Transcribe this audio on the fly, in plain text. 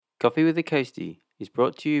Coffee with the Coastie is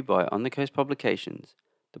brought to you by On the Coast Publications,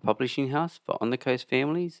 the publishing house for On the Coast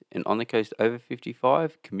families and On the Coast over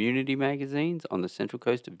 55 community magazines on the central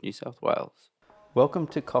coast of New South Wales. Welcome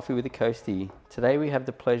to Coffee with the Coastie. Today we have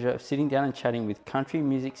the pleasure of sitting down and chatting with country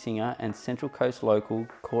music singer and Central Coast local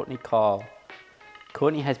Courtney Keil.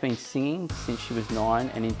 Courtney has been singing since she was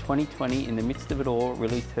 9 and in 2020, in the midst of it all,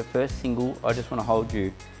 released her first single, I Just Want to Hold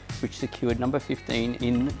You, which secured number 15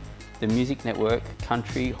 in the Music Network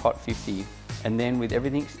Country Hot 50. And then with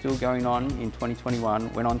everything still going on in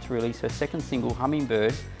 2021, went on to release her second single,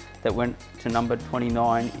 Hummingbird, that went to number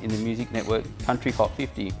 29 in the Music Network Country Hot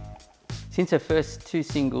 50. Since her first two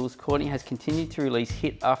singles, Courtney has continued to release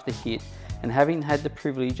hit after hit, and having had the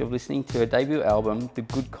privilege of listening to her debut album, The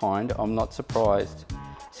Good Kind, I'm not surprised.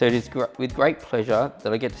 So it is with great pleasure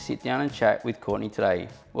that I get to sit down and chat with Courtney today.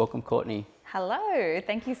 Welcome, Courtney. Hello,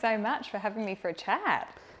 thank you so much for having me for a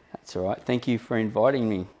chat. That's all right. Thank you for inviting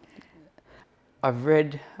me. I've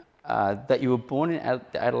read that you were born in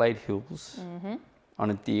the Adelaide Hills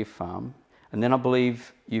on a deer farm, and then I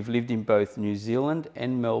believe you've lived in both New Zealand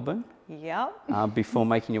and Melbourne. Yep. Before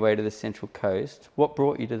making your way to the Central Coast. What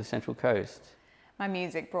brought you to the Central Coast? My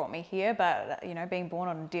music brought me here, but being born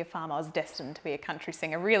on a deer farm, I was destined to be a country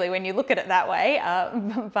singer, really, when you look at it that way.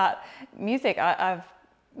 But music, I've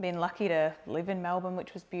been lucky to live in Melbourne,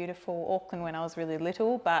 which was beautiful, Auckland when I was really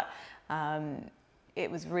little, but it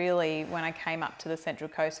was really when I came up to the Central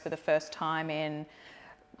Coast for the first time in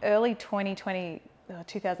early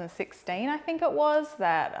 2016, I think it was,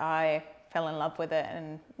 that I fell in love with it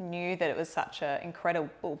and knew that it was such an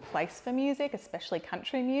incredible place for music, especially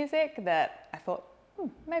country music, that I thought,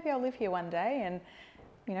 maybe I'll live here one day. And,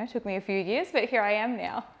 it took me a few years, but here I am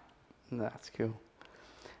now. That's cool.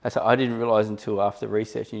 So I didn't realise until after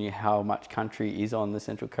researching how much country is on the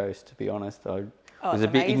Central Coast, to be honest. I was a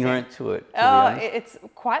bit ignorant to it. It's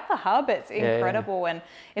quite the hub. It's incredible. And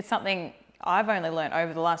it's something I've only learned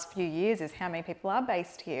over the last few years is how many people are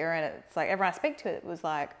based here. And it's like everyone I speak to, it was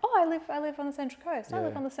like, I live on the Central Coast. I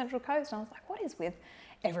live on the Central Coast. And I was like, what is with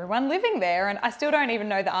everyone living there? And I still don't even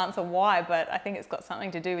know the answer why, but I think it's got something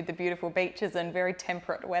to do with the beautiful beaches and very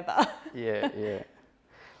temperate weather. Yeah.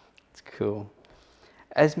 It's cool.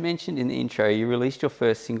 As mentioned in the intro, you released your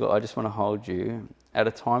first single, I Just Want to Hold You, at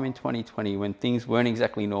a time in 2020 when things weren't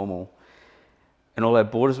exactly normal and all our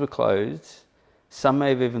borders were closed. Some may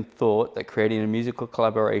have even thought that creating a musical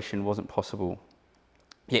collaboration wasn't possible.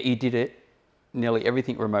 Yet you did it, nearly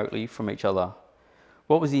everything remotely from each other.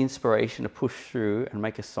 What was the inspiration to push through and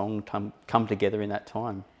make a song come together in that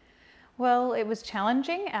time? Well, it was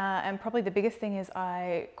challenging, and probably the biggest thing is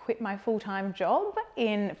I quit my full-time job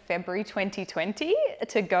in February 2020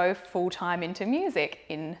 to go full-time into music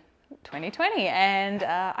in 2020, and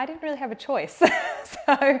I didn't really have a choice.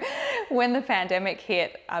 So when the pandemic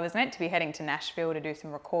hit, I was meant to be heading to Nashville to do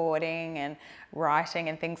some recording and writing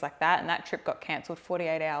and things like that, and that trip got cancelled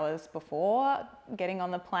 48 hours before getting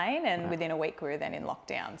on the plane, and within a week we were then in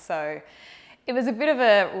lockdown. So it was a bit of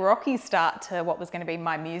a rocky start to what was going to be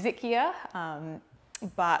my music year,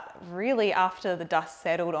 but really after the dust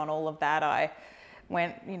settled on all of that, I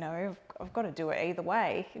went, I've got to do it either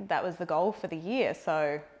way. That was the goal for the year,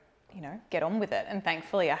 so get on with it. And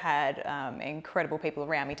thankfully I had incredible people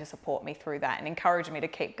around me to support me through that and encourage me to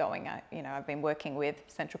keep going. I've been working with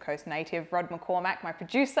Central Coast native Rod McCormack, my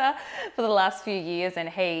producer, for the last few years, and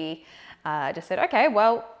he just said, okay,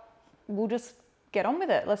 well, we'll just get on with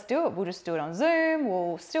it. Let's do it. We'll just do it on Zoom.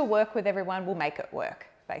 We'll still work with everyone. We'll make it work,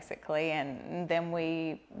 basically. And then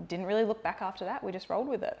we didn't really look back after that. We just rolled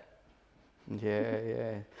with it.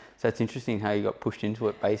 Yeah. So it's interesting how you got pushed into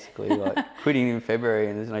it, basically, like quitting in February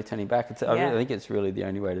and there's no turning back. I think it's really the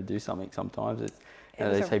only way to do something sometimes. It's,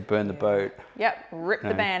 they say burn the boat. Yep, rip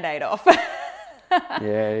the Band-Aid off.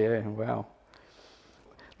 Yeah, wow.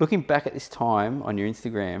 Looking back at this time on your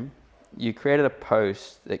Instagram, you created a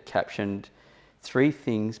post that captioned 3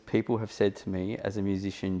 things people have said to me as a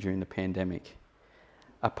musician during the pandemic.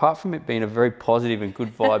 Apart from it being a very positive and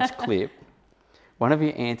good vibes clip, one of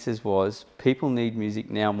your answers was, people need music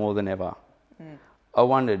now more than ever. I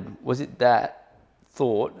wondered, was it that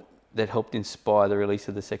thought that helped inspire the release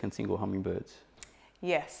of the second single, Hummingbirds?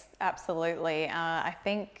 Yes, absolutely. I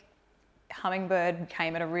think Hummingbird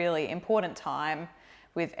came at a really important time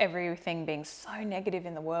with everything being so negative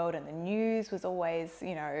in the world, and the news was always,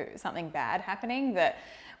 something bad happening, that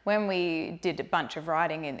when we did a bunch of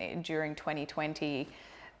writing during 2020,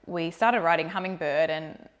 we started writing Hummingbird,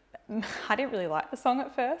 and I didn't really like the song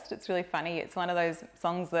at first. It's really funny. It's one of those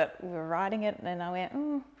songs that we were writing it and I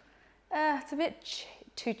went, it's a bit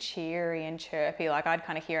too cheery and chirpy. Like I'd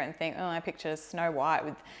kind of hear it and think, oh, I picture Snow White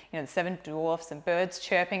with, the seven dwarfs and birds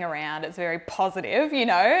chirping around. It's very positive,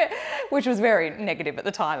 which was very negative at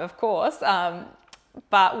the time, of course.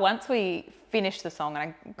 But once we finished the song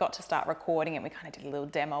and I got to start recording it, we kind of did a little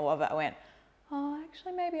demo of it. I went, oh,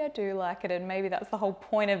 actually, maybe I do like it. And maybe that's the whole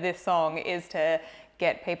point of this song, is to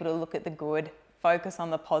get people to look at the good, focus on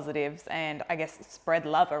the positives, and I guess spread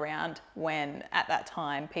love around when at that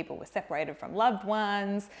time people were separated from loved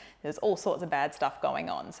ones. There's all sorts of bad stuff going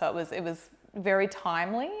on. So it was very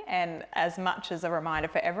timely, and as much as a reminder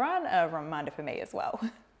for everyone, a reminder for me as well.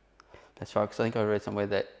 That's right, because I think I read somewhere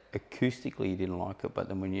that acoustically you didn't like it, but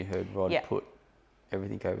then when you heard Rod put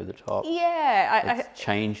everything over the top, I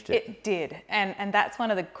changed it. It did, and that's one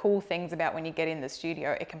of the cool things about when you get in the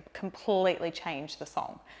studio. It can completely change the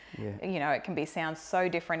song. Yeah. It can sound so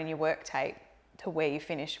different in your work tape to where you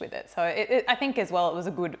finish with it. So I think as well, it was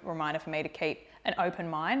a good reminder for me to keep an open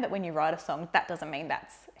mind, that when you write a song, that doesn't mean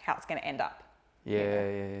that's how it's going to end up.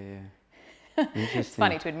 Yeah. It's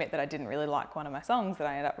funny to admit that I didn't really like one of my songs that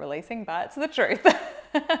I ended up releasing, but it's the truth.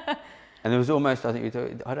 And there was almost, I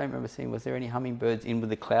don't remember seeing, was there any hummingbirds in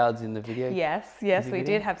with the clouds in the video? Yes, we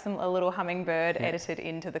did have a little hummingbird edited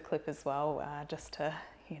into the clip as well, just to,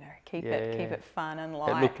 keep it fun and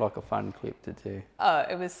light. It looked like a fun clip to do. Oh,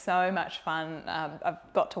 it was so much fun. I've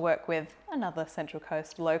got to work with another Central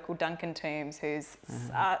Coast local, Duncan Toombs, who's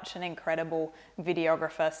such an incredible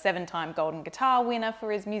videographer, 7-time Golden Guitar winner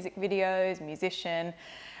for his music videos, musician,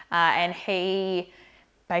 and he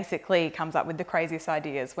basically comes up with the craziest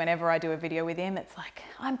ideas. Whenever I do a video with him, it's like,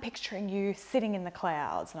 I'm picturing you sitting in the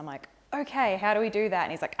clouds. And I'm like, okay, how do we do that?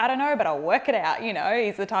 And he's like, I don't know, but I'll work it out.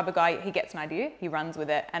 He's the type of guy, he gets an idea, he runs with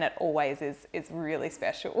it, and it always is really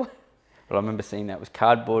special. Well, I remember seeing that. It was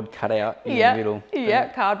cardboard cut out in the middle. Yeah,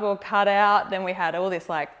 cardboard cut out. Then we had all this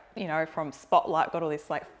from Spotlight, got all this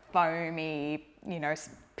foamy,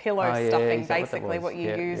 pillow stuffing, basically what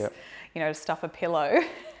you use, to stuff a pillow.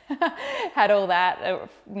 Had all that,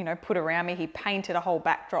 put around me. He painted a whole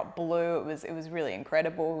backdrop blue. It was really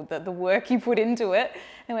incredible, the work he put into it.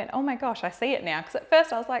 And I went, oh my gosh, I see it now. Because at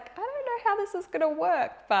first I was like, I don't know how this is going to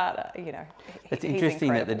work, but it's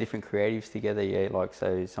interesting that the different creatives together, like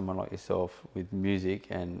so someone like yourself with music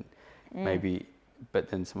and maybe, but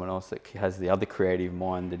then someone else that has the other creative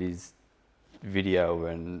mind that is video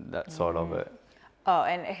and that side of it. Oh,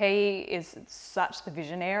 and he is such the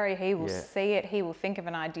visionary. He will see it. He will think of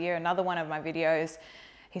an idea. Another one of my videos,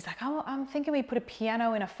 he's like, oh, I'm thinking we put a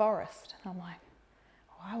piano in a forest. And I'm like,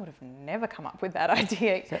 oh, I would have never come up with that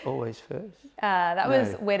idea. Is that always first? That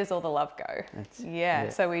was Where Does All the Love Go?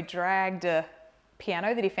 So we dragged a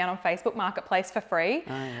piano that he found on Facebook Marketplace for free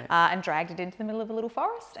and dragged it into the middle of a little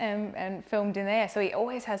forest and filmed in there. So he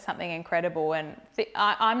always has something incredible, and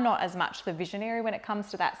I'm not as much the visionary when it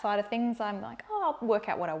comes to that side of things. I'm like, oh, I'll work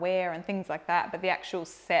out what I wear and things like that, but the actual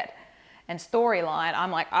set and storyline,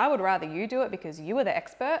 I'm like, I would rather you do it because you are the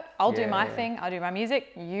expert. I'll do my thing, I'll do my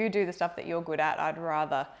music, you do the stuff that you're good at. I'd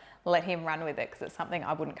rather let him run with it because it's something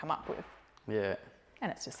I wouldn't come up with. Yeah.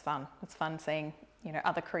 And it's just fun. It's fun seeing,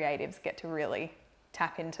 other creatives get to really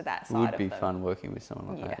tap into that side of them. It would be fun working with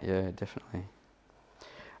someone like that. Yeah, definitely.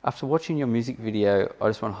 After watching your music video, I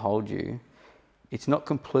Just Want to Hold You, it's not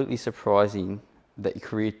completely surprising that your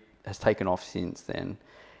career has taken off since then.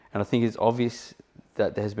 And I think it's obvious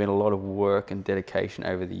that there has been a lot of work and dedication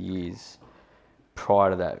over the years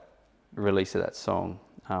prior to that release of that song.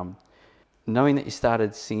 Knowing that you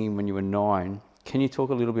started singing when you were 9, can you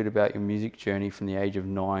talk a little bit about your music journey from the age of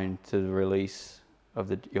 9 to the release of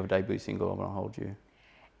your debut single, I Want to Hold You?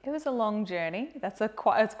 It was a long journey. It's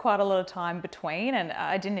quite a lot of time between, and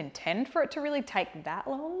I didn't intend for it to really take that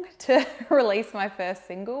long to release my first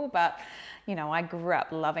single, but I grew up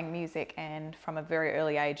loving music, and from a very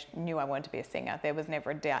early age knew I wanted to be a singer. There was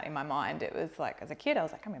never a doubt in my mind. It was like, as a kid, I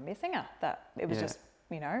was like, I'm going to be a singer. It was just,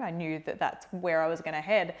 I knew that that's where I was going to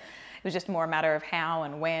head. It was just more a matter of how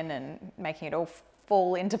and when and making it all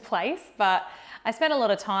fall into place. But I spent a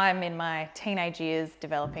lot of time in my teenage years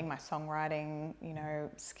developing my songwriting,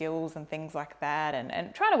 skills and things like that,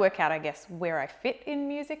 and trying to work out, I guess, where I fit in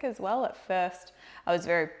music as well. At first, I was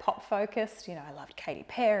very pop focused. I loved Katy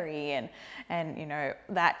Perry and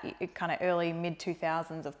that kind of early mid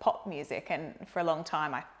 2000s of pop music. And for a long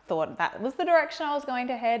time, I thought that was the direction I was going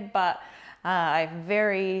to head. But I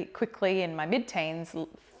very quickly in my mid-teens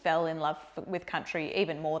fell in love with country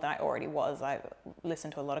even more than I already was. I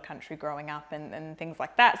listened to a lot of country growing up and things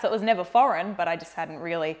like that. So it was never foreign, but I just hadn't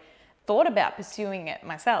really thought about pursuing it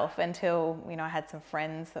myself until, I had some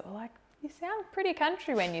friends that were like, you sound pretty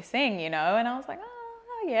country when you sing, and I was like,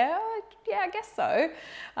 oh, yeah, I guess so.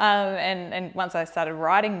 And once I started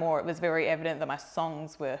writing more, it was very evident that my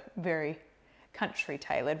songs were very country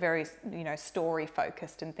tailored, very, story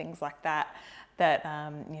focused and things like that. That,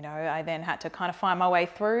 I then had to kind of find my way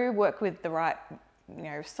through, work with the right,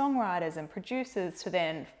 songwriters and producers to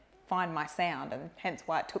then find my sound, and hence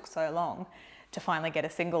why it took so long to finally get a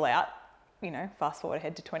single out, fast forward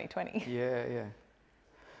ahead to 2020. Yeah.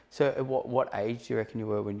 So at what age do you reckon you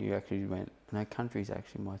were when you actually went, no, country's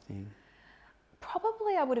actually my thing?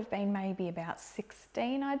 Probably I would have been maybe about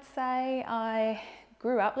 16, I'd say. I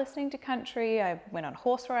grew up listening to country. I went on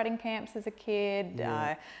horse riding camps as a kid.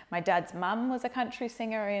 Yeah. My dad's mum was a country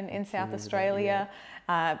singer in South Australia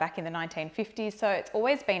back in the 1950s. So it's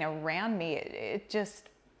always been around me. It just,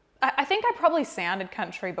 I think I probably sounded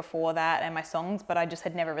country before that and my songs, but I just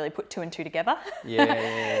had never really put two and two together.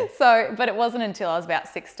 Yeah. So, but it wasn't until I was about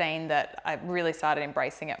 16 that I really started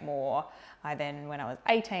embracing it more. I then, when I was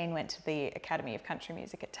 18, went to the Academy of Country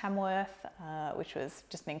Music at Tamworth, which was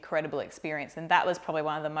just an incredible experience. And that was probably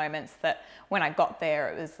one of the moments that when I got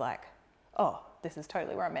there, it was like, oh, this is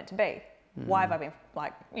totally where I'm meant to be. Why have I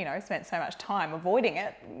been spent so much time avoiding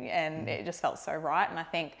it? And it just felt so right. And I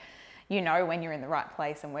think, when you're in the right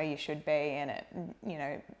place and where you should be, and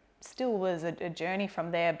it, still was a journey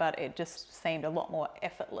from there, but it just seemed a lot more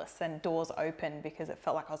effortless and doors open because it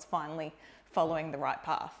felt like I was finally following the right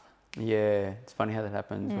path. Yeah, it's funny how that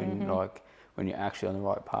happens when you're actually on the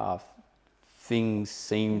right path, things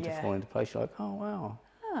seem to fall into place. You're like, oh wow.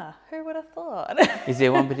 Who would have thought? Is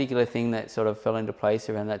there one particular thing that sort of fell into place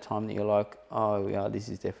around that time that you're like, oh yeah, this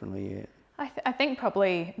is definitely it? I think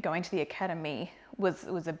probably going to the academy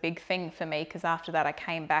was a big thing for me, because after that I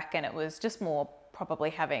came back and it was just more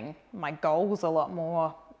probably having my goals a lot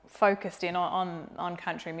more focused in on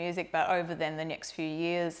country music, but over then the next few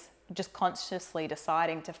years just consciously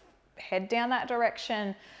deciding to head down that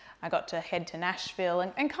direction. I got to head to Nashville,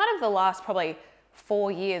 and kind of the last probably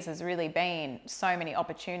 4 years has really been so many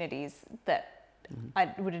opportunities that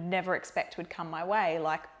I would have never expect would come my way.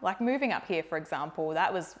 Like moving up here, for example,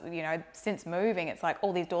 that was, since moving, it's like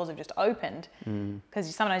all these doors have just opened,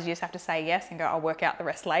 because sometimes you just have to say yes and go, I'll work out the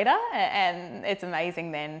rest later. And it's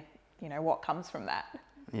amazing then, what comes from that.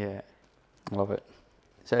 Yeah, I love it.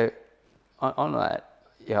 So on that,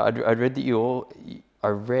 yeah, I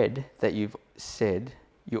read that you've said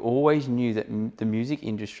you always knew that the music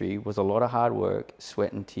industry was a lot of hard work,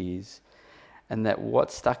 sweat and tears, and that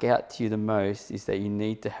what stuck out to you the most is that you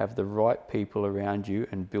need to have the right people around you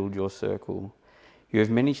and build your circle. You have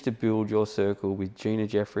managed to build your circle with Gina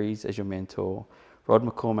Jeffries as your mentor, Rod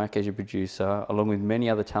McCormack as your producer, along with many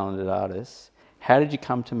other talented artists. How did you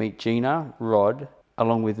come to meet Gina, Rod,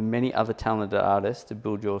 along with many other talented artists to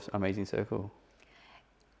build your amazing circle?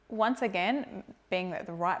 Once again, being at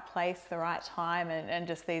the right place, the right time, and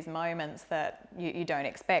just these moments that you don't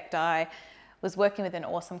expect. I was working with an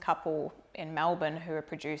awesome couple in Melbourne who are a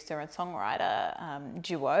producer and songwriter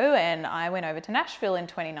duo, and I went over to Nashville in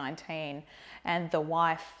 2019, and the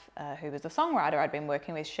wife, who was a songwriter I'd been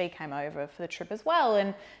working with, she came over for the trip as well,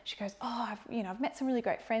 and she goes, oh, I've met some really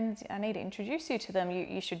great friends, I need to introduce you to them,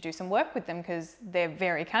 you should do some work with them because they're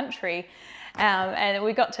very country. And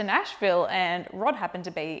we got to Nashville, and Rod happened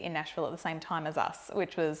to be in Nashville at the same time as us,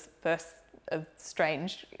 which was first of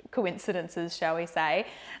strange coincidences, shall we say.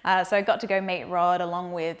 So I got to go meet Rod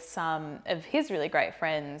along with some of his really great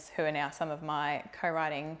friends who are now some of my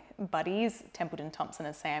co-writing buddies, Templeton Thompson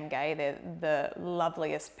and Sam Gay. They're the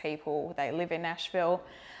loveliest people. They live in Nashville.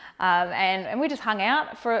 And we just hung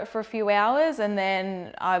out for a few hours, and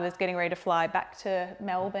then I was getting ready to fly back to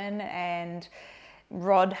Melbourne, and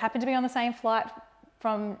Rod happened to be on the same flight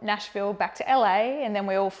from Nashville back to LA, and then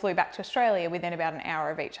we all flew back to Australia within about an hour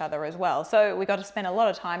of each other as well. So we got to spend a lot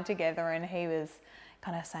of time together, and he was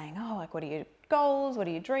kind of saying, oh, like, what are your goals? What are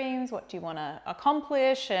your dreams? What do you want to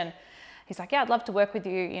accomplish? And he's like, yeah, I'd love to work with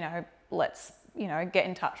you. Let's, get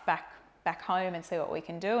in touch back home and see what we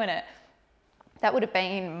can do. And that would have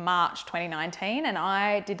been March 2019, and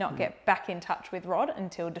I did not get back in touch with Rod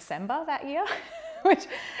until December that year. Which,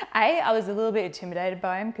 I was a little bit intimidated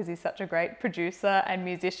by him because he's such a great producer and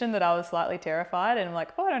musician that I was slightly terrified, and I'm like,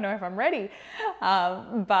 oh, I don't know if I'm ready.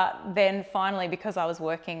 But then finally, because I was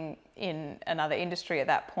working in another industry at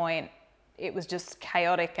that point, it was just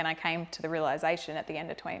chaotic, and I came to the realization at the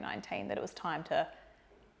end of 2019 that it was time to,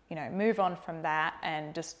 move on from that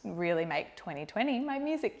and just really make 2020 my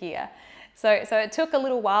music year. So it took a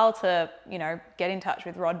little while to, get in touch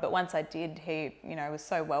with Rod, but once I did, he, was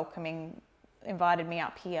so welcoming, invited me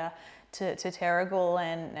up here to Terrigal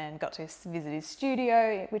and got to visit his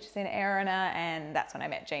studio, which is in Erina, and that's when I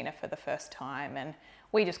met Gina for the first time, and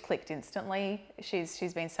we just clicked instantly.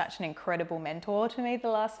 She's been such an incredible mentor to me the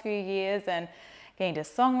last few years, and getting to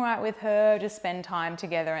songwrite with her, just spend time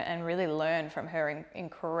together and really learn from her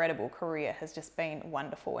incredible career has just been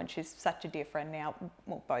wonderful, and she's such a dear friend now.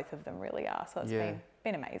 Well, both of them really are, so it's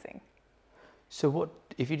been amazing. So what,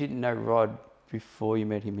 if you didn't know Rod before you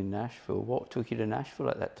met him in Nashville, what took you to Nashville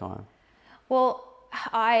at that time? Well,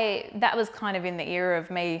 that was kind of in the era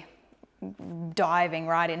of me diving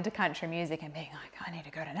right into country music and being like, I need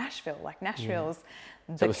to go to Nashville. Like Nashville's...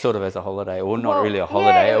 So it was sort of as a holiday, or not really a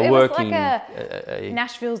holiday, a working...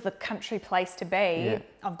 Nashville's the country place to be. Yeah.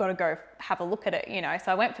 I've got to go have a look at it, you know.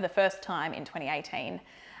 So I went for the first time in 2018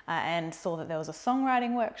 and saw that there was a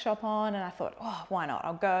songwriting workshop on, and I thought, oh, why not?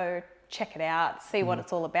 I'll go check it out, see what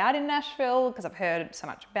it's all about in Nashville, because I've heard so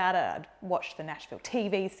much about it. I'd watched the Nashville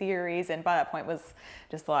TV series, and by that point was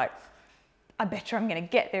just like, I bet you I'm going to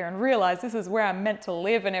get there and realise this is where I'm meant to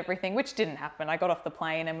live and everything, which didn't happen. I got off the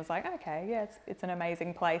plane and was like, okay, yeah, it's an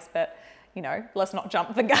amazing place, but, you know, let's not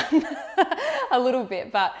jump the gun a little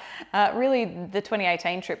bit. But really, the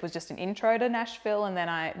 2018 trip was just an intro to Nashville, and then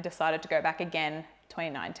I decided to go back again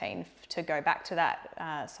 2019 to go back to that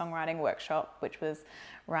songwriting workshop, which was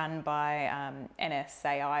run by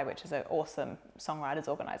NSAI, which is an awesome songwriters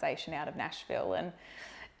organisation out of Nashville. And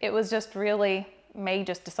it was just really me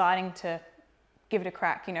just deciding to give it a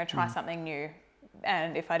crack, you know, try something new.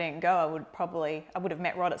 And if I didn't go, I would have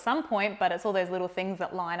met Rod at some point, but it's all those little things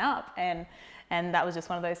that line up. And that was just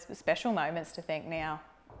one of those special moments to think now,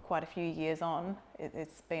 quite a few years on,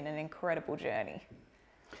 it's been an incredible journey.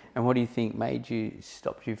 And what do you think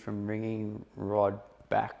stopped you from bringing Rod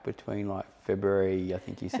back between like February, I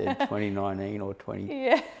think you said 2019 or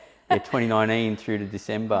 2019 through to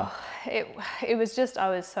December? It was just, I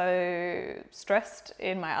was so stressed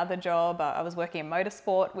in my other job. I was working in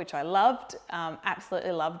motorsport, which I loved,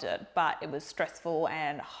 absolutely loved it, but it was stressful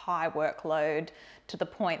and high workload to the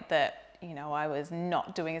point that, you know, I was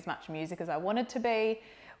not doing as much music as I wanted to be,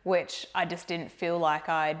 which I just didn't feel like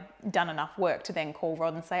I'd done enough work to then call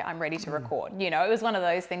Rod and say, I'm ready to record. You know, it was one of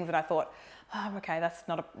those things that I thought, oh, okay, that's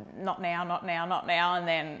not now. And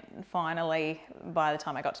then finally, by the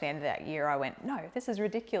time I got to the end of that year, I went, no, this is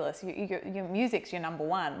ridiculous. Your music's your number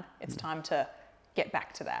one. It's time to get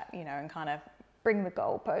back to that, you know, and kind of bring the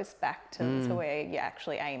goalposts back to where you're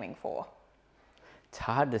actually aiming for. It's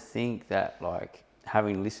hard to think that, like,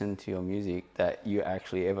 having listened to your music, that you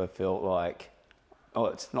actually ever felt like, oh,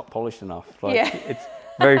 it's not polished enough. Like, it's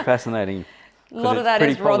very fascinating. A lot of that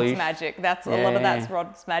is Rod's magic. A lot of that's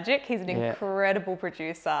Rod's magic. He's an incredible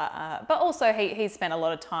producer, but also he's spent a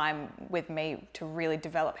lot of time with me to really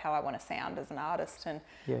develop how I want to sound as an artist and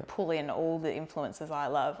pull in all the influences I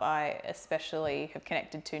love. I especially have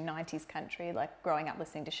connected to 90s country, like growing up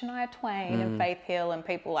listening to Shania Twain and Faith Hill and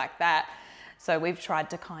people like that. So we've tried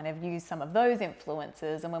to kind of use some of those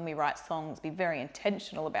influences, and when we write songs, be very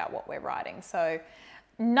intentional about what we're writing. So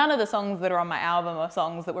none of the songs that are on my album are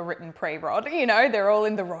songs that were written pre-Rod, you know, they're all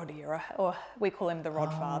in the Rod era, or we call him the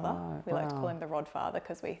Rod Father. We like to call him the Rod Father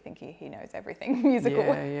because we think he knows everything musical.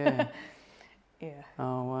 Yeah.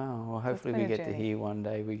 Oh, wow. Well, hopefully we get to hear one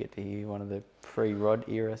day, one of the pre-Rod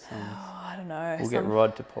era songs. Oh, I don't know. We'll get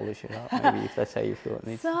Rod to polish it up, maybe, if that's how you feel it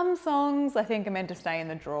needs. Some songs I think are meant to stay in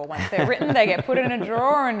the drawer. Once they're written, they get put in a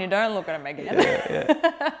drawer and you don't look at them again.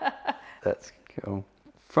 Yeah. That's cool.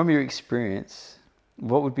 From your experience,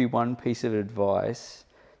 what would be one piece of advice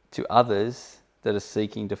to others that are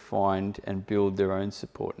seeking to find and build their own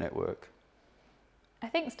support network? I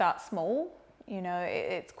think start small. You know,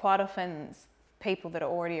 it's quite often people that are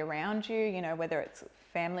already around you, you know, whether it's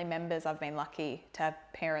family members. I've been lucky to have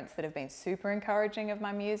parents that have been super encouraging of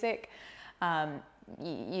my music.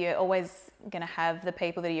 You're always going to have the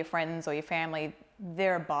people that are your friends or your family.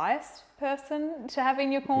 They're a biased person to have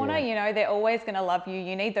in your corner. You know, they're always going to love you.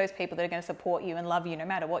 You need those people that are going to support you and love you no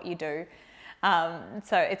matter what you do.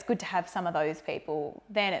 So it's good to have some of those people.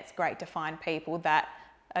 Then it's great to find people that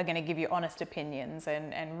are going to give you honest opinions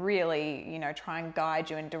and really, you know, try and guide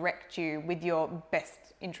you and direct you with your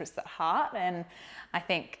best interests at heart. And I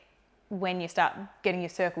think when you start getting your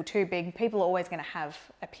circle too big, people are always going to have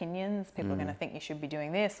opinions. People are going to think you should be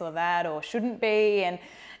doing this or that or shouldn't be. And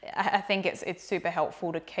I think it's super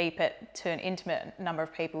helpful to keep it to an intimate number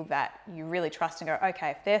of people that you really trust and go,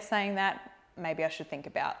 okay, if they're saying that, maybe I should think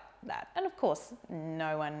about that. And of course,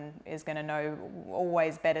 no one is going to know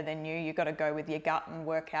always better than you. You've got to go with your gut and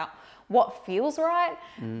work out what feels right.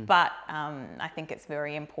 But I think it's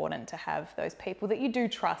very important to have those people that you do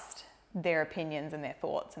trust their opinions and their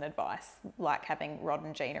thoughts and advice, like having Rod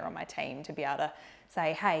and Gina on my team to be able to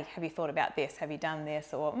say, hey, have you thought about this? Have you done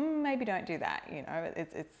this? Or maybe don't do that. You know,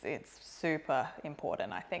 it's super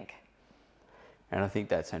important, I think. And I think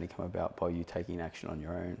that's only come about by you taking action on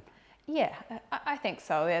your own. Yeah, I think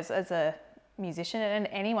so. As a musician and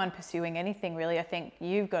anyone pursuing anything really, I think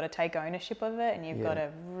you've got to take ownership of it, and you've got to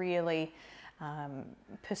really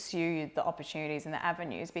pursue the opportunities and the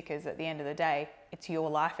avenues, because at the end of the day, it's your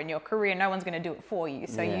life and your career. No one's going to do it for you.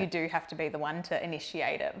 So you do have to be the one to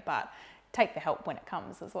initiate it, but take the help when it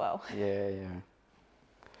comes as well. Yeah.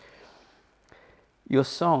 Your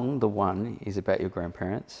song, The One, is about your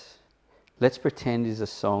grandparents. Let's Pretend is a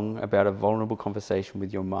song about a vulnerable conversation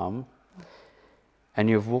with your mum. And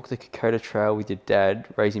you've walked the Kokoda Trail with your dad,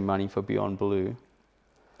 raising money for Beyond Blue.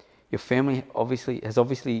 Your family has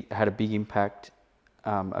obviously had a big impact,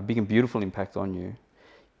 a big and beautiful impact on you.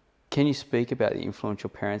 Can you speak about the influence your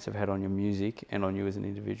parents have had on your music and on you as an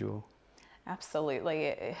individual?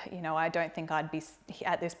 Absolutely. You know, I don't think I'd be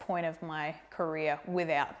at this point of my career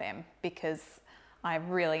without them, because I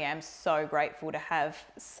really am so grateful to have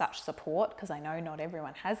such support, because I know not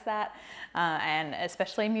everyone has that. And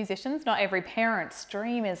especially musicians, not every parent's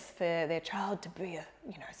dream is for their child to be a,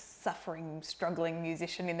 suffering, struggling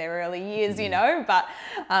musician in their early years, but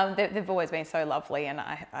they've always been so lovely, and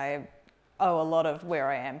I owe a lot of where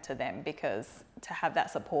I am to them, because to have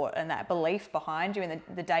that support and that belief behind you in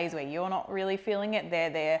the days where you're not really feeling it, they're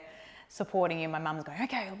there supporting you. My mum's going,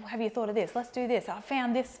 okay, well, have you thought of this? Let's do this. I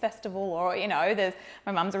found this festival, or,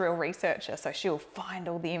 my mum's a real researcher, so she'll find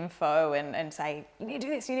all the info and say, you need to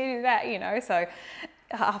do this, you need to do that, so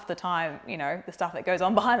half the time, the stuff that goes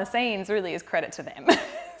on behind the scenes really is credit to them.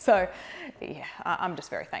 So, yeah, I'm just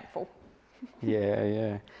very thankful.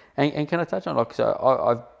 Yeah. And can I touch on, because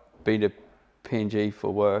I've been to PNG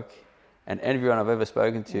for work, and everyone I've ever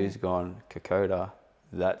spoken to has gone, Kokoda,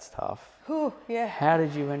 that's tough. Ooh, yeah. How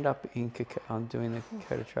did you end up on doing the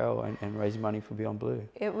Kokoda Trail and raising money for Beyond Blue?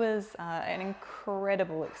 It was an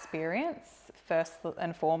incredible experience. First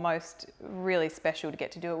and foremost, really special to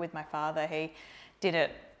get to do it with my father. He did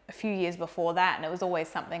it a few years before that, and it was always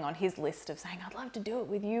something on his list of saying, I'd love to do it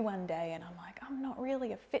with you one day. And I'm like, I'm not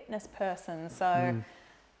really a fitness person, so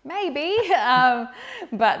maybe.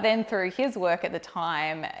 But then through his work at the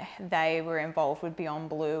time, they were involved with Beyond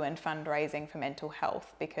Blue and fundraising for mental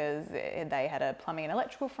health, because they had a plumbing and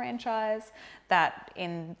electrical franchise that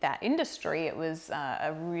in that industry, it was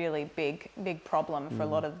a really big problem for a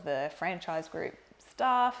lot of the franchise group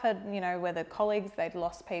staff. Had, whether colleagues, they'd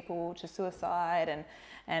lost people to suicide,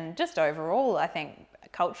 and just overall, I think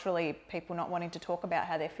culturally, people not wanting to talk about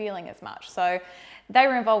how they're feeling as much. So they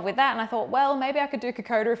were involved with that, and I thought, well, maybe I could do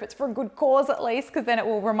Kokoda if it's for a good cause at least, because then it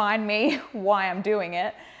will remind me why I'm doing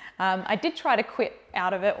it. I did try to quit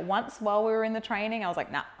out of it once while we were in the training. I was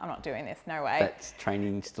like, nah, I'm not doing this, no way. That's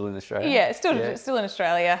training still in Australia? Yeah, still in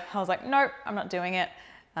Australia. I was like, nope, I'm not doing it.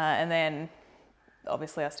 And then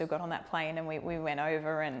obviously I still got on that plane, and we went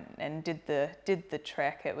over and did the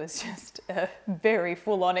trek. It was just a very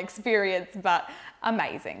full-on experience, but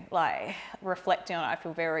amazing. Like, reflecting on it, I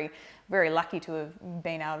feel very, very lucky to have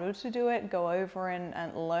been able to do it, go over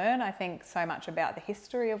and learn, I think, so much about the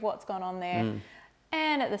history of what's gone on there.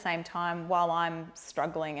 And at the same time, while I'm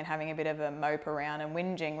struggling and having a bit of a mope around and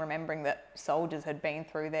whinging, remembering that soldiers had been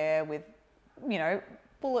through there with,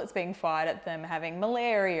 bullets being fired at them, having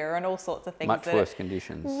malaria and all sorts of things. Much worse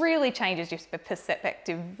conditions. Really changes your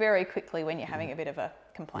perspective very quickly when you're having a bit of a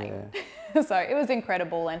complaint. Yeah. So it was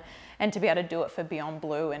incredible, and to be able to do it for Beyond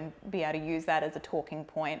Blue and be able to use that as a talking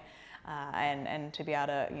point, and to be able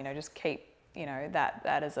to, just keep, that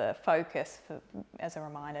as a focus, as a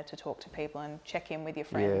reminder to talk to people and check in with your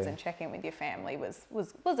friends and check in with your family was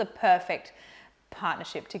a perfect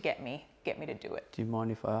partnership to get me to do it. Do you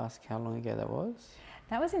mind if I ask how long ago that was?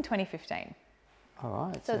 That was in 2015. All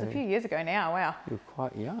right. So it was a few years ago now, wow. You were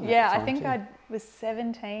quite young. Yeah, I think I was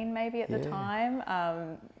 17 maybe at the time.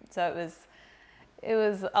 So it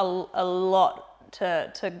was a lot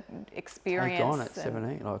to experience. Take on at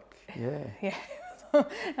 17, Yeah. And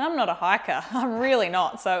I'm not a hiker. I'm really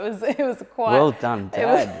not. So it was quite. Well done,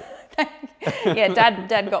 Dad.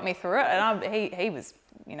 Dad got me through it, and he was.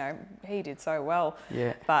 He did so well.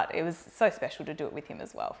 Yeah. But it was so special to do it with him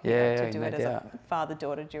as well. To do it as a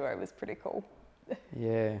father-daughter duo was pretty cool.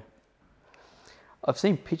 Yeah. I've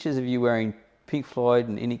seen pictures of you wearing Pink Floyd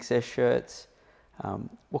and INXS shirts.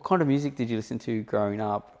 What kind of music did you listen to growing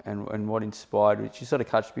up, and what inspired, which you sort of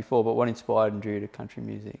touched before, but what inspired and drew you to country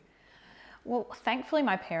music? Well, thankfully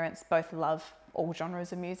my parents both love all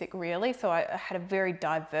genres of music really, so I had a very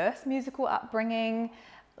diverse musical upbringing.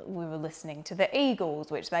 we were listening to the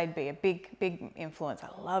Eagles, which they'd be a big influence. I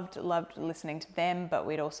loved listening to them, but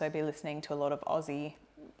we'd also be listening to a lot of Aussie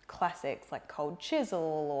classics like Cold Chisel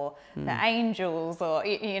or the Angels, or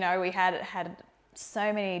we had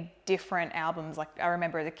so many different albums. Like I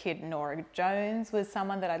remember as a kid, Nora Jones was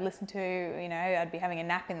someone that I'd listen to. I'd be having a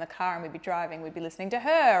nap in the car and we'd be driving, we'd be listening to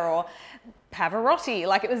her, or Pavarotti.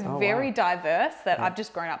 Like it was very diverse. That I've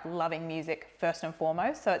just grown up loving music first and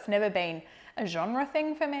foremost. So it's never been a genre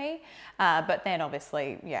thing for me. But then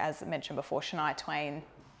obviously, as mentioned before, Shania Twain,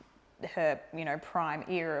 her prime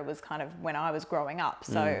era was kind of when I was growing up.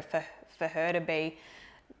 So for her to be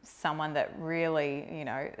someone that really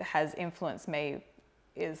has influenced me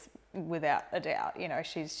is without a doubt.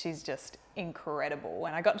 She's just incredible.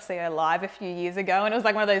 And I got to see her live a few years ago, and it was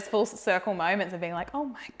like one of those full circle moments of being like, oh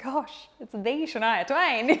my gosh, it's the Shania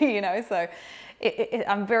Twain. So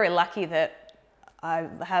I'm very lucky that I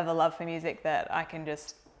have a love for music that I can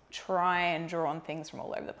just try and draw on things from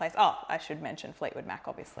all over the place. Oh, I should mention Fleetwood Mac,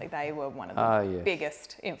 obviously. They were one of the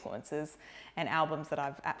biggest influences, and albums that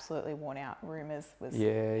I've absolutely worn out. Rumours was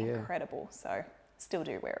incredible, so still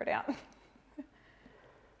do wear it out.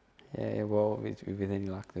 Yeah, well, with any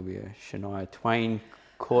luck, there'll be a Shania Twain,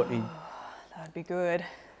 Courtney. That'd be good.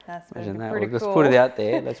 That's Imagine that. pretty Well, cool. Let's put it out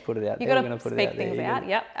there. Let's put it out You there. got to speak things out.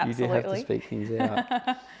 Yep, absolutely. You do have to speak things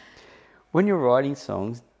out. When you're writing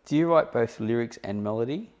songs, do you write both lyrics and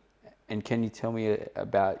melody? And can you tell me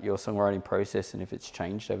about your songwriting process and if it's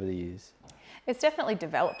changed over the years? It's definitely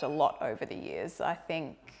developed a lot over the years. I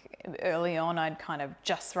think early on I'd kind of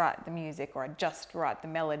just write the music, or I'd just write the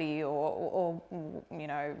melody, or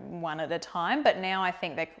one at a time. But now I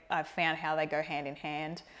think that I've found how they go hand in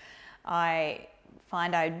hand. I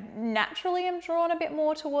find I naturally am drawn a bit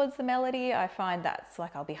more towards the melody. I find that's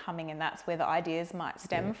like I'll be humming and that's where the ideas might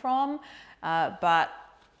stem from. But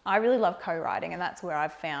I really love co-writing, and that's where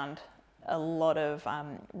I've found a lot of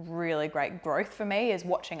really great growth for me, is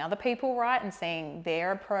watching other people write and seeing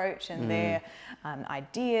their approach and their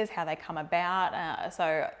ideas, how they come about.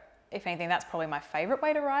 So if anything, that's probably my favourite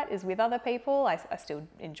way to write, is with other people. I still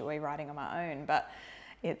enjoy writing on my own, but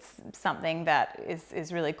it's something that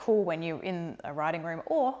is really cool when you're in a writing room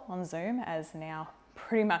or on Zoom, as now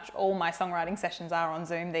pretty much all my songwriting sessions are on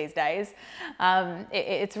Zoom these days.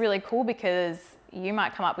 It's really cool because you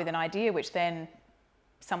might come up with an idea which then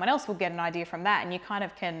someone else will get an idea from that, and you kind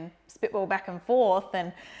of can spitball back and forth,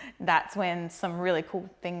 and that's when some really cool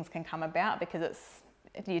things can come about, because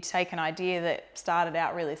you take an idea that started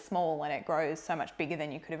out really small and it grows so much bigger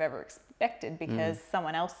than you could have ever expected because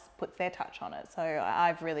someone else puts their touch on it. So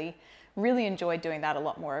I've really enjoyed doing that a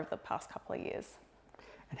lot more over the past couple of years.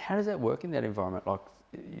 And how does that work in that environment? Like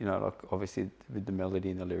obviously with the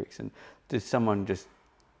melody and the lyrics, and does someone just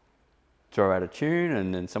throw out a tune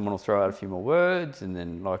and then someone will throw out a few more words, and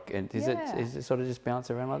then is it sort of just bounce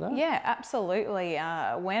around like that? Yeah, absolutely.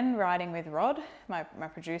 When writing with Rod, my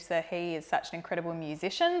producer, he is such an incredible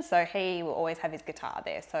musician, so he will always have his guitar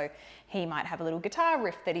there. So he might have a little guitar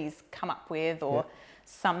riff that he's come up with, or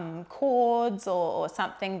some chords or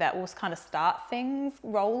something that will kind of start things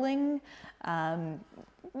rolling.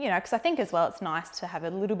 Because I think as well it's nice to have a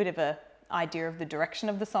little bit of a idea of the direction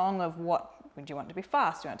of the song, of what do you want it to be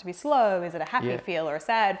fast, do you want it to be slow, is it a happy feel or a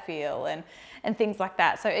sad feel, and things like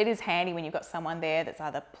that. So it is handy when you've got someone there that's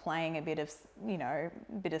either playing a bit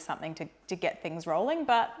of something to get things rolling,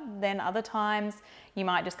 but then other times you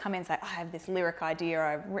might just come in and say, I have this lyric idea,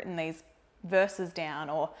 I've written these verses down,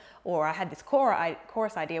 or I had this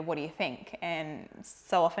chorus idea, what do you think? And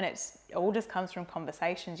so often it all just comes from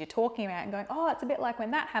conversations you're talking about and going, oh, it's a bit like when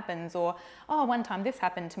that happens, or oh, one time this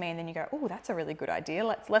happened to me, and then you go, oh, that's a really good idea,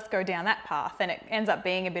 let's go down that path. And it ends up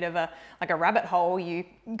being a bit of a rabbit hole. You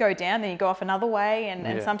go down, then you go off another way,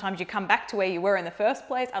 and sometimes you come back to where you were in the first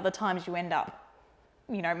place, other times you end up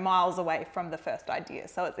miles away from the first idea.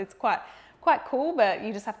 So it's quite cool, but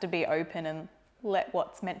you just have to be open and let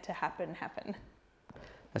what's meant to happen.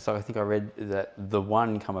 And so I think I read that the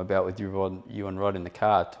one come about with you and Rod in the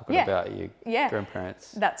car talking about your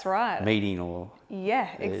grandparents. That's right. Meeting or... Yeah,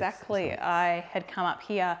 exactly. I had come up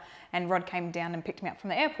here and Rod came down and picked me up from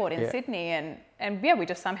the airport in Sydney, and we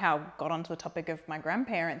just somehow got onto the topic of my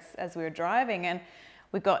grandparents as we were driving, and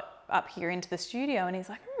we got up here into the studio and he's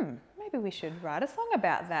like, maybe we should write a song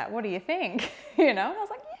about that. What do you think? And I was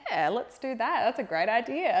like, yeah, let's do that. That's a great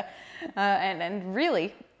idea. And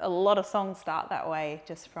really, a lot of songs start that way,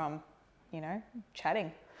 just from,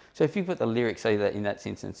 chatting. So if you put the lyrics, say that in that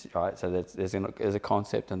instance, right? So there's a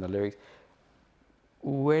concept and the lyrics.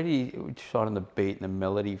 Where do you decide on the beat and the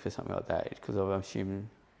melody for something like that? Because I'm assuming.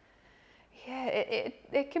 Yeah,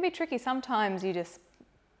 it can be tricky. Sometimes you just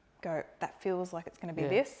go, that feels like it's going to be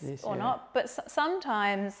Yeah, this or not. But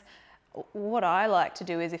sometimes what I like to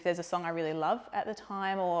do is if there's a song I really love at the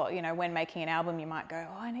time, or, you know, when making an album, you might go,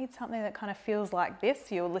 oh, I need something that kind of feels like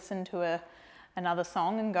this. You'll listen to another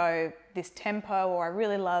song and go, this tempo, or I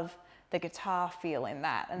really love the guitar feel in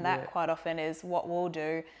that. And that quite often is what we'll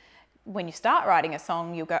do. When you start writing a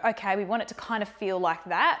song, you'll go, okay, we want it to kind of feel like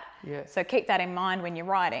that. Yeah. So keep that in mind when you're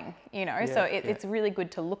writing, you know. So it's really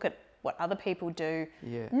good to look at what other people do,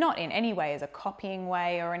 not in any way as a copying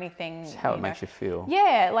way or anything. It's how it makes you feel.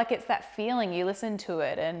 Yeah, like it's that feeling, you listen to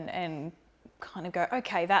it and kind of go,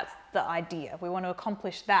 okay, that's the idea. We want to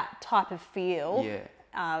accomplish that type of feel.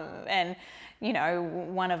 Yeah. And, you know,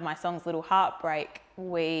 one of my songs, Little Heartbreak,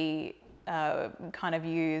 we kind of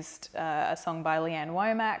used a song by Leanne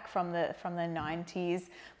Womack from the 90s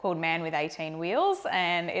called Man with 18 Wheels,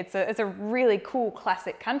 and it's a really cool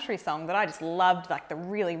classic country song that I just loved, like the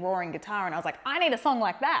really roaring guitar, and I was like, I need a song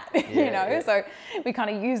like that. You know. So we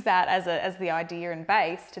kind of use that as the idea and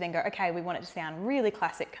bass to then go, okay, we want it to sound really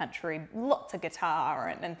classic country, lots of guitar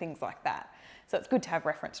and things like that. So it's good to have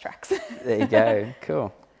reference tracks. There you go.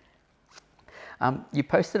 Cool. You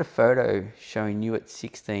posted a photo showing you at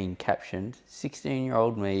 16, captioned,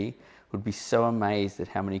 16-year-old me would be so amazed at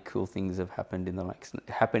how many cool things have happened in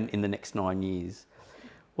the next 9 years.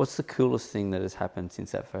 What's the coolest thing that has happened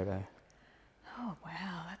since that photo? Oh,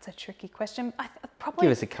 wow, that's a tricky question. Probably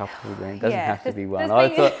give us a couple then. It doesn't have to be one. I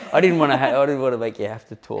didn't want to make you have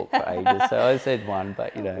to talk for ages, so I said one,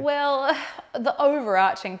 but you know. Well, the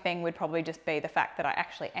overarching thing would probably just be the fact that I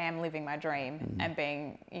actually am living my dream and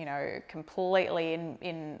being, you know, completely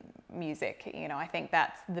in music. You know, I think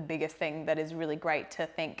that's the biggest thing that is really great to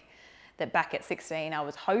think that back at 16, I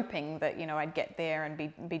was hoping that, you know, I'd get there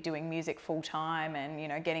and be doing music full time and, you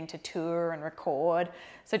know, getting to tour and record.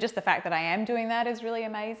 So just the fact that I am doing that is really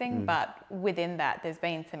amazing. But within that, there's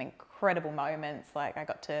been some incredible moments. Like I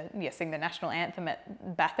got to sing the national anthem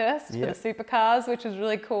at Bathurst for the Supercars, which was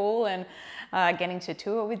really cool. And getting to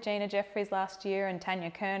tour with Gina Jeffries last year and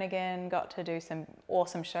Tanya Kernigan, got to do some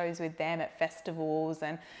awesome shows with them at festivals.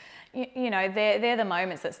 And you know, they're the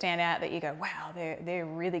moments that stand out that you go, wow, they're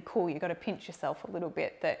really cool. You've got to pinch yourself a little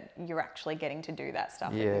bit that you're actually getting to do that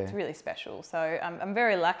stuff. It's really special. So I'm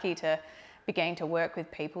very lucky to be getting to work with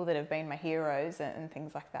people that have been my heroes and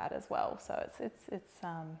things like that as well. So it's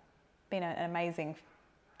been an amazing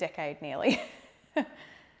decade nearly.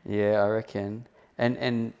 Yeah, I reckon.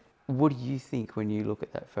 And what do you think when you look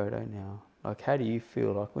at that photo now? Like, how do you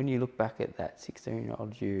feel? Like, when you look back at that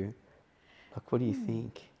 16-year-old you, like, what do you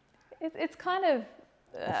think? It's kind of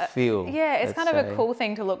it's kind of a cool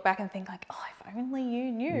thing to look back and think like, oh, if only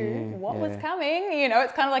you knew what was coming. You know,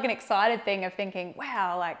 it's kind of like an excited thing of thinking,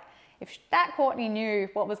 wow, like if that Courtney knew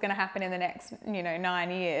what was going to happen in the next, you know, 9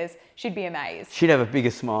 years, she'd be amazed. She'd have a bigger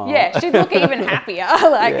smile. Yeah, she'd look even happier.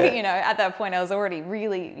 Like, you know, at that point I was already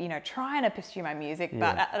really, you know, trying to pursue my music,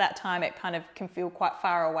 but at that time it kind of can feel quite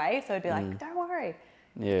far away. So I'd be like, don't worry.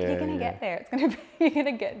 You're gonna get there. You're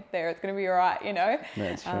gonna get there. It's gonna be all right, you know.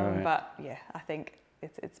 That's right. But yeah, I think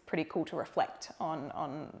it's pretty cool to reflect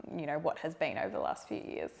on you know what has been over the last few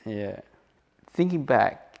years. Yeah, thinking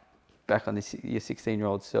back on this your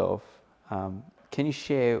 16-year-old self, can you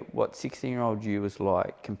share what 16-year-old you was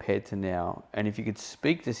like compared to now? And if you could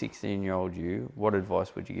speak to 16-year-old you, what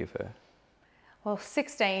advice would you give her? Well,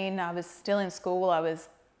 16, I was still in school. I was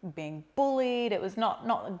being bullied. It was not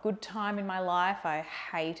a good time in my life. I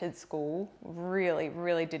hated school. Really,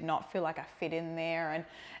 really did not feel like I fit in there.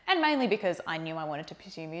 And mainly because I knew I wanted to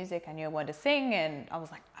pursue music. I knew I wanted to sing, and I was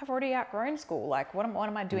like, I've already outgrown school. Like, what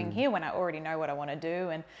am I doing here when I already know what I want to do?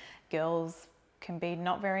 And girls can be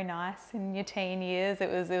not very nice in your teen years. It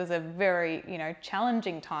was a very, you know,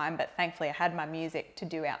 challenging time, but thankfully I had my music to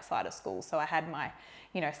do outside of school. So I had my,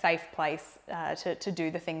 you know, safe place to do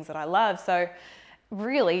the things that I love. So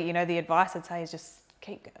really, you know, the advice I'd say is just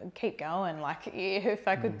keep going. Like, if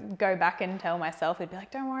I could go back and tell myself, it'd be like,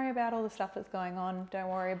 don't worry about all the stuff that's going on. Don't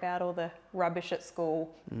worry about all the rubbish at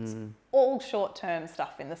school. It's all short-term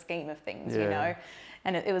stuff in the scheme of things, you know.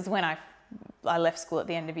 And it was when I left school at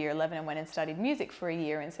the end of year 11 and went and studied music for a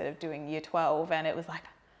year instead of doing year 12. And it was like,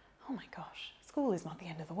 oh my gosh, school is not the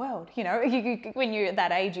end of the world. You know, when you're at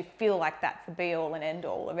that age, you feel like that's the be all and end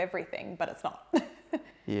all of everything, but it's not.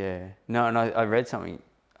 Yeah. No, and I read something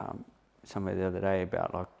somewhere the other day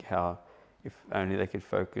about like how if only they could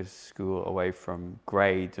focus school away from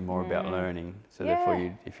grades and more about learning. So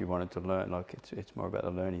therefore, if you wanted to learn, like it's more about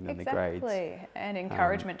the learning than the grades. Exactly, and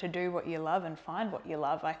encouragement to do what you love and find what you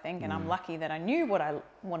love, I think. And I'm lucky that I knew what I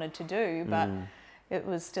wanted to do, but it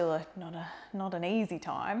was still not an easy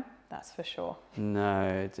time, that's for sure.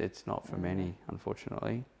 No, it's not for many,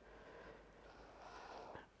 unfortunately.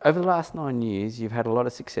 Over the last 9 years, you've had a lot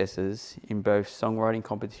of successes in both songwriting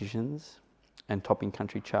competitions and topping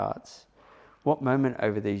country charts. What moment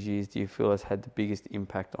over these years do you feel has had the biggest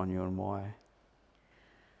impact on you and why?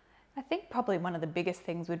 I think probably one of the biggest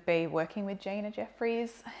things would be working with Gina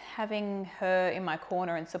Jeffries. Having her in my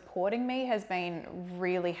corner and supporting me has been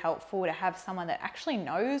really helpful, to have someone that actually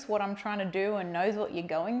knows what I'm trying to do and knows what you're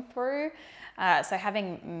going through. So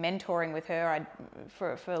having mentoring with her,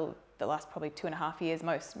 for the last probably 2.5 years,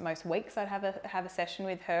 most weeks I'd have a session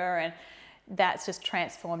with her, and that's just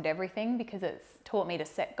transformed everything, because it's taught me to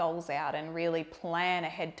set goals out and really plan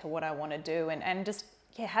ahead to what I want to do, and just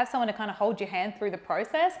have someone to kind of hold your hand through the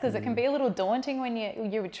process, because it can be a little daunting when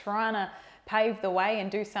you're trying to pave the way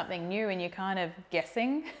and do something new and you're kind of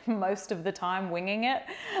guessing most of the time, winging it.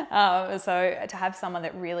 So to have someone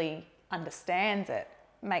that really understands it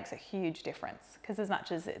makes a huge difference, because as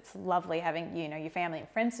much as it's lovely having your family and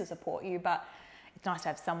friends to support you, but it's nice to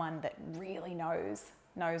have someone that really knows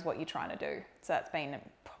what you're trying to do. So that's been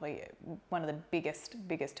probably one of the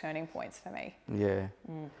biggest turning points for me. Yeah.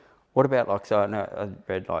 What about so I know I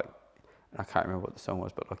read I can't remember what the song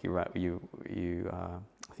was, but I think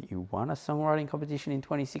you won a songwriting competition in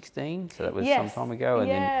 2016, so that was some time ago,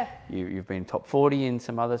 and then you've been top 40 in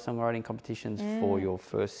some other songwriting competitions for your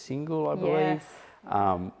first single, I believe.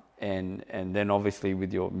 And then obviously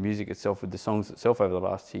with your music itself, with the songs itself over the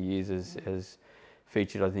last 2 years has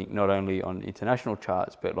featured, I think, not only on international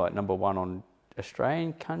charts, but #1 on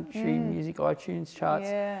Australian country music iTunes charts.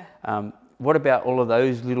 What about all of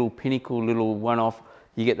those little pinnacle, little one-off?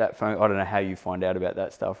 You get that phone, I don't know how you find out about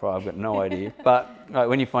that stuff, right? I've got no idea. But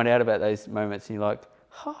when you find out about those moments and you're like,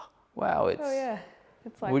 wow, it's... Oh yeah.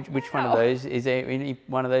 It's like, which one of those, is there any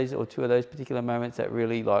one of those or two of those particular moments that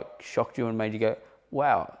really shocked you and made you go,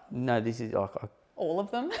 wow, no, this is all of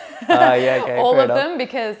them. Okay, all fair of enough. them,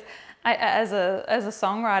 because as a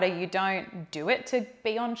songwriter, you don't do it to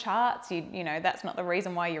be on charts. You know that's not the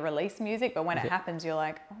reason why you release music. But when it happens, you're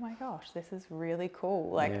like, oh my gosh, this is really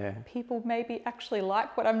cool. People maybe actually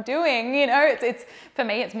like what I'm doing. It's for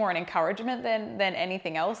me, it's more an encouragement than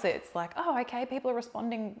anything else. It's like, oh, okay, people are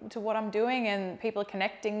responding to what I'm doing, and people are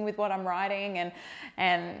connecting with what I'm writing,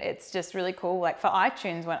 and it's just really cool. Like for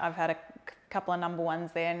iTunes, when I've had a couple of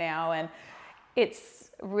 #1s there now, and it's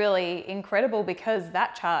really incredible, because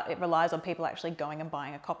that chart, it relies on people actually going and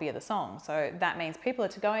buying a copy of the song. So that means people are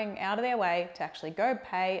going out of their way to actually go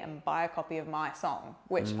pay and buy a copy of my song,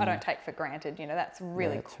 which I don't take for granted. That's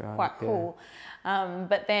really quite cool.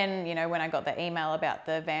 But then, when I got the email about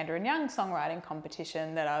the Vanda and Young songwriting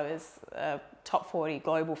competition, that I was a top 40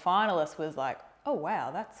 global finalist, was like, oh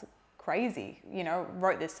wow, that's crazy.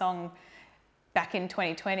 Wrote this song back in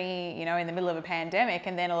 2020, in the middle of a pandemic,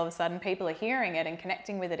 and then all of a sudden people are hearing it and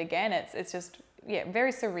connecting with it again. It's just,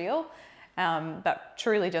 very surreal, but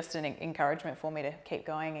truly just an encouragement for me to keep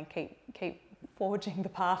going and keep forging the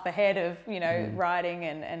path ahead of, writing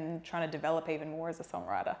and trying to develop even more as a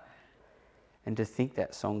songwriter. And to think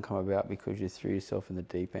that song come about because you threw yourself in the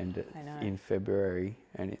deep end in February,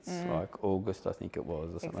 and it's August, I think it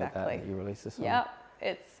was, or something like that you released the song. Yep,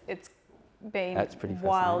 it's been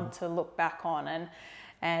wild to look back on,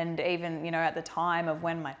 and even at the time of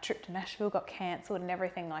when my trip to Nashville got cancelled and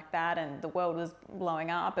everything like that, and the world was blowing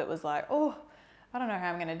up, it was like, oh, I don't know how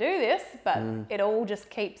I'm going to do this, but it all just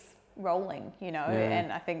keeps rolling,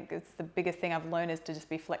 and I think it's the biggest thing I've learned, is to just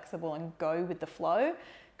be flexible and go with the flow,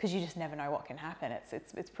 because you just never know what can happen.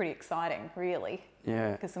 It's pretty exciting, really.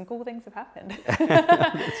 Yeah. Because some cool things have happened.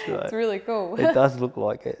 That's right. It's really cool. It does look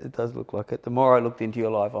like it. The more I looked into your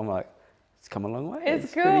life, I'm like, it's come a long way.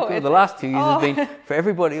 It's pretty cool. The last 2 years has been, for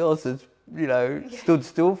everybody else, it's, stood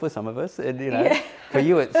still for some of us. And, for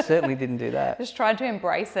you, it certainly didn't do that. Just tried to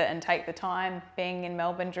embrace it and take the time. Being in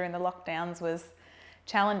Melbourne during the lockdowns was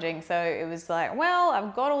challenging. So it was like, well,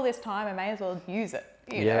 I've got all this time, I may as well use it,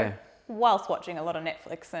 you know. Whilst watching a lot of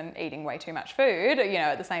Netflix and eating way too much food,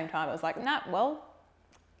 at the same time, it was like,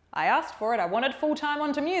 I asked for it. I wanted full-time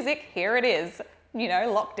onto music. Here it is.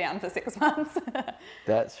 Lockdown for 6 months.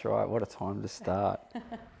 That's right. What a time to start.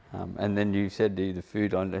 And then you said the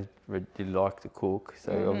food, you like to cook,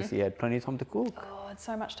 so obviously you had plenty of time to cook. Oh, it's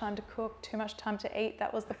so much time to cook, too much time to eat.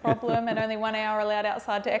 That was the problem. And only 1 hour allowed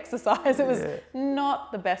outside to exercise. It was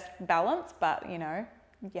not the best balance, but, you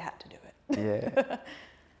had to do it. Yeah.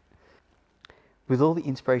 With all the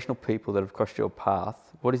inspirational people that have crossed your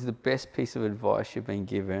path, what is the best piece of advice you've been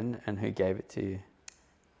given, and who gave it to you?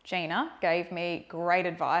 Gina gave me great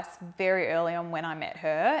advice very early on when I met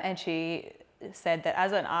her, and she said that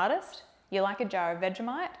as an artist, you're like a jar of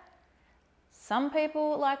Vegemite. Some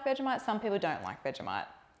people like Vegemite, some people don't like Vegemite,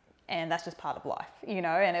 and that's just part of life,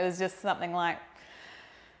 and it was just something like,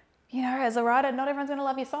 you know, as a writer, not everyone's going to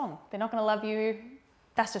love your song. They're not going to love you.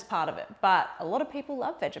 That's just part of it. But a lot of people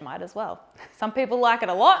love Vegemite as well. Some people like it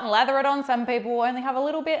a lot and lather it on. Some people only have a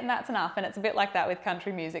little bit and that's enough. And it's a bit like that with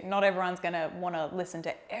country music. Not everyone's going to want to listen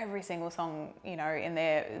to every single song, you know, in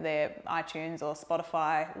their iTunes or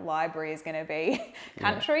Spotify library is going to be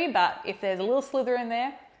country. Yeah. But if there's a little slither in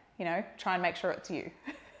there, you know, try and make sure it's you.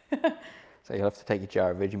 So you'll have to take your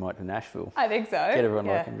jar of Vegemite to Nashville. I think so. Get everyone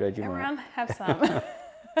liking Vegemite. Everyone have some.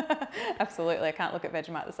 Absolutely, I can't look at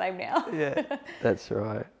Vegemite the same now. Yeah, that's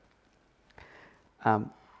right.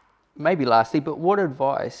 Maybe lastly, but what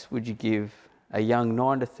advice would you give a young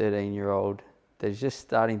 9 to 13-year-old that's just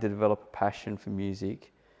starting to develop a passion for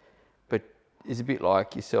music, but is a bit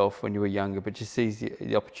like yourself when you were younger, but just sees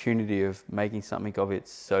the opportunity of making something of it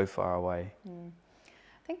so far away?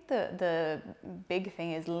 I think the big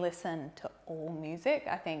thing is listen to all music.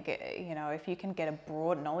 I think, you know, if you can get a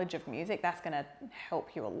broad knowledge of music, that's going to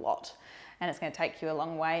help you a lot. And it's going to take you a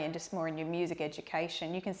long way, and just more in your music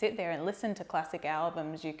education. You can sit there and listen to classic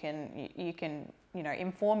albums. You can, you know,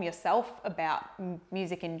 inform yourself about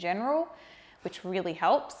music in general, which really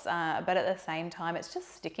helps. But at the same time, it's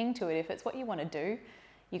just sticking to it. If it's what you want to do,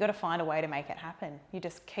 you got to find a way to make it happen. You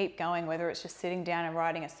just keep going, whether it's just sitting down and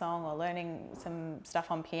writing a song or learning some stuff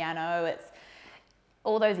on piano. It's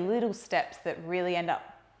all those little steps that really end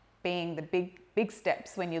up being the big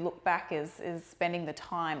steps when you look back, is spending the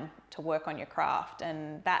time to work on your craft.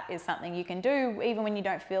 And that is something you can do even when you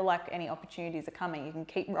don't feel like any opportunities are coming. You can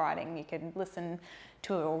keep writing, you can listen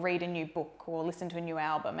to or read a new book or listen to a new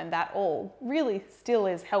album, and that all really still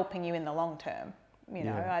is helping you in the long term. You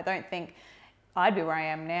know, I don't think I'd be where I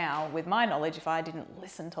am now with my knowledge if I didn't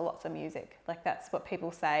listen to lots of music. Like, that's what people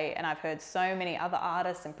say, and I've heard so many other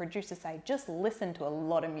artists and producers say, just listen to a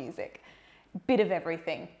lot of music, bit of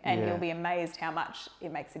everything, and you'll be amazed how much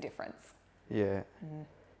it makes a difference. Yeah.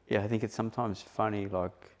 Yeah, I think it's sometimes funny,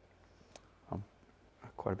 like, I'm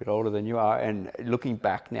quite a bit older than you are, and looking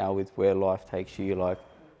back now with where life takes you, you're like,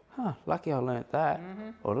 lucky I learnt that,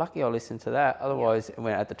 or lucky I listened to that. Otherwise,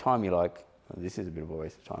 when at the time you're like, this is a bit of a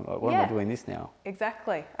waste of time. Like, what am I doing this now?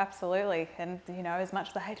 Exactly, absolutely. And, you know, as much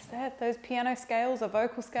as I hate to say it, those piano scales or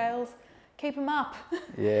vocal scales, keep them up.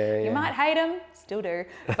 You might hate them, still do,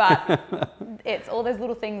 but it's all those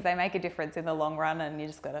little things, they make a difference in the long run, and you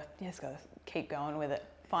just gotta keep going with it.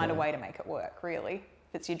 Find a way to make it work, really.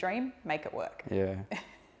 If it's your dream, make it work. Yeah.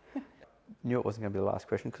 Knew it wasn't going to be the last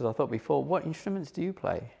question, because I thought before, what instruments do you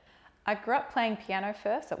play? I grew up playing piano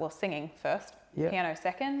first, well, singing first, piano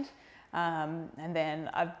second. And then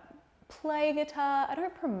I play guitar. I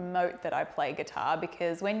don't promote that I play guitar,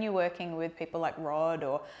 because when you're working with people like Rod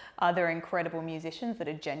or other incredible musicians that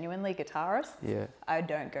are genuinely guitarists, I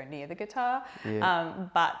don't go near the guitar.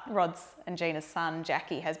 But Rod's and Gina's son,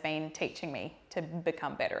 Jackie, has been teaching me to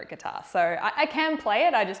become better at guitar. So I can play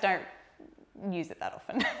it, I just don't use it that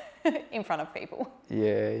often in front of people.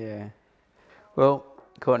 Yeah. Well,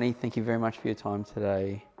 Courtney, thank you very much for your time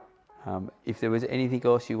today. If there was anything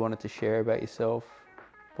else you wanted to share about yourself,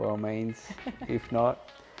 by all means. If not,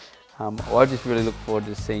 I just really look forward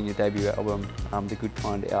to seeing your debut album, The Good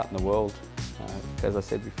Kind, out in the world. As I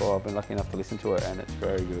said before, I've been lucky enough to listen to it, and it's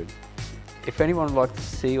very good. If anyone would like to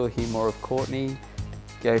see or hear more of Courtney,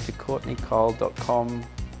 go to courtneykeil.com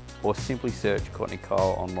or simply search Courtney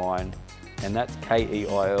Keil online, and that's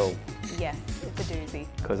Keil. Yes, it's a doozy.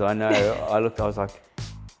 Because I know, I was like,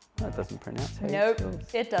 that doesn't pronounce how Nope,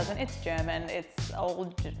 it doesn't. It's German. It's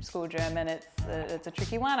old school German. It's a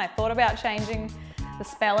tricky one. I thought about changing the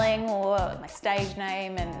spelling or my stage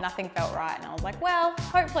name, and nothing felt right. And I was like, well,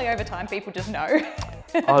 hopefully over time people just know.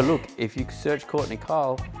 Oh, look, if you search Courtney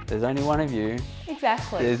Keil, there's only one of you.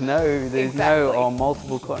 Exactly. There's no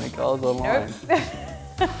multiple Courtney Keils online. Nope.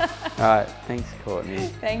 All right, thanks, Courtney.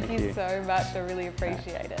 Thank you so much. I really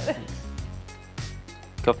appreciate it.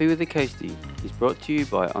 Coffee with the Coastie is brought to you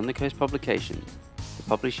by On the Coast Publications, the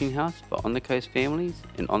publishing house for On the Coast families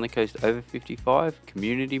and On the Coast over 55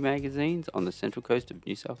 community magazines on the central coast of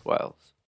New South Wales.